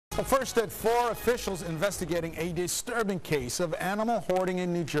Well, first at 4, officials investigating a disturbing case of animal hoarding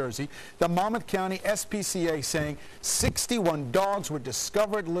in New Jersey. The Monmouth County SPCA saying 61 dogs were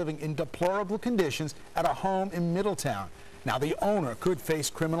discovered living in deplorable conditions at a home in Middletown. Now, the owner could face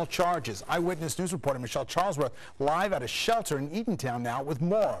criminal charges. Eyewitness News reporter Michelle Charlesworth live at a shelter in Eatontown now with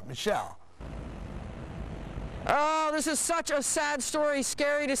more. Michelle. Oh, this is such a sad story.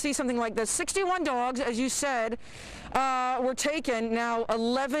 Scary to see something like this. 61 dogs, as you said, were taken now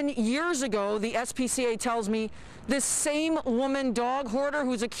 11 years ago. The SPCA tells me this same woman dog hoarder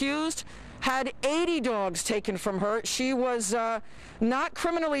who's accused had 80 dogs taken from her. She was not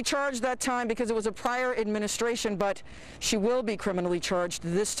criminally charged that time because it was a prior administration, but she will be criminally charged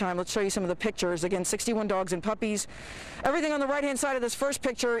this time. Let's show you some of the pictures. Again, 61 dogs and puppies. Everything on the right-hand side of this first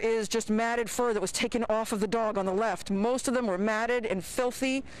picture is just matted fur that was taken off of the dog on the left. Most of them were matted and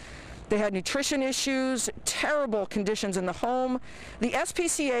filthy. They had nutrition issues, terrible conditions in the home. The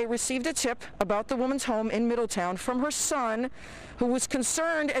SPCA received a tip about the woman's home in Middletown from her son, who was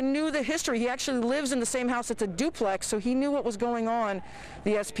concerned and knew the history. He actually lives in the same house. It's a duplex, so he knew what was going on.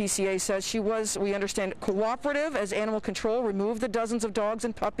 The SPCA says she was, we understand, cooperative as animal control removed the dozens of dogs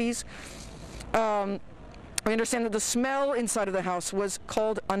and puppies. We understand that the smell inside of the house was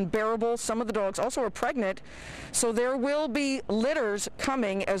called unbearable. Some of the dogs also are pregnant, so there will be litters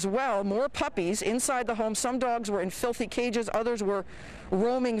coming as well. More puppies inside the home. Some dogs were in filthy cages, others were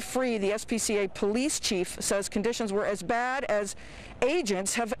roaming free. The SPCA police chief says conditions were as bad as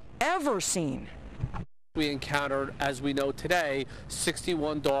agents have ever seen. We encountered, as we know today,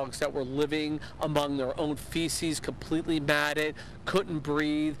 61 dogs that were living among their own feces, completely matted, couldn't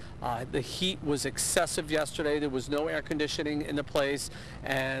breathe. The heat was excessive yesterday. There was no air conditioning in the place,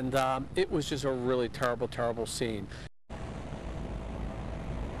 and it was just a really terrible, terrible scene.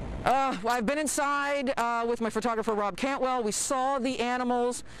 I've been inside with my photographer, Rob Cantwell. We saw the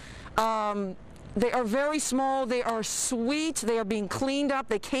animals. They are very small. They are sweet. They are being cleaned up.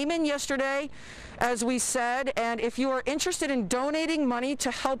 They came in yesterday, as we said, and if you are interested in donating money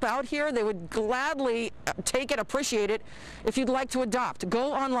to help out here, they would gladly take it, appreciate it. If you'd like to adopt,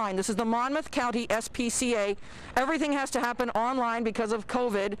 go online. This is the Monmouth County SPCA. Everything has to happen online because of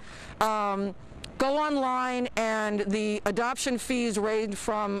COVID. Go online, and the adoption fees range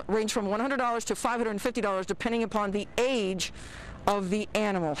from $100 to $550, depending upon the age of the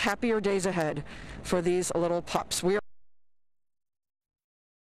animal. Happier days ahead for these little pups.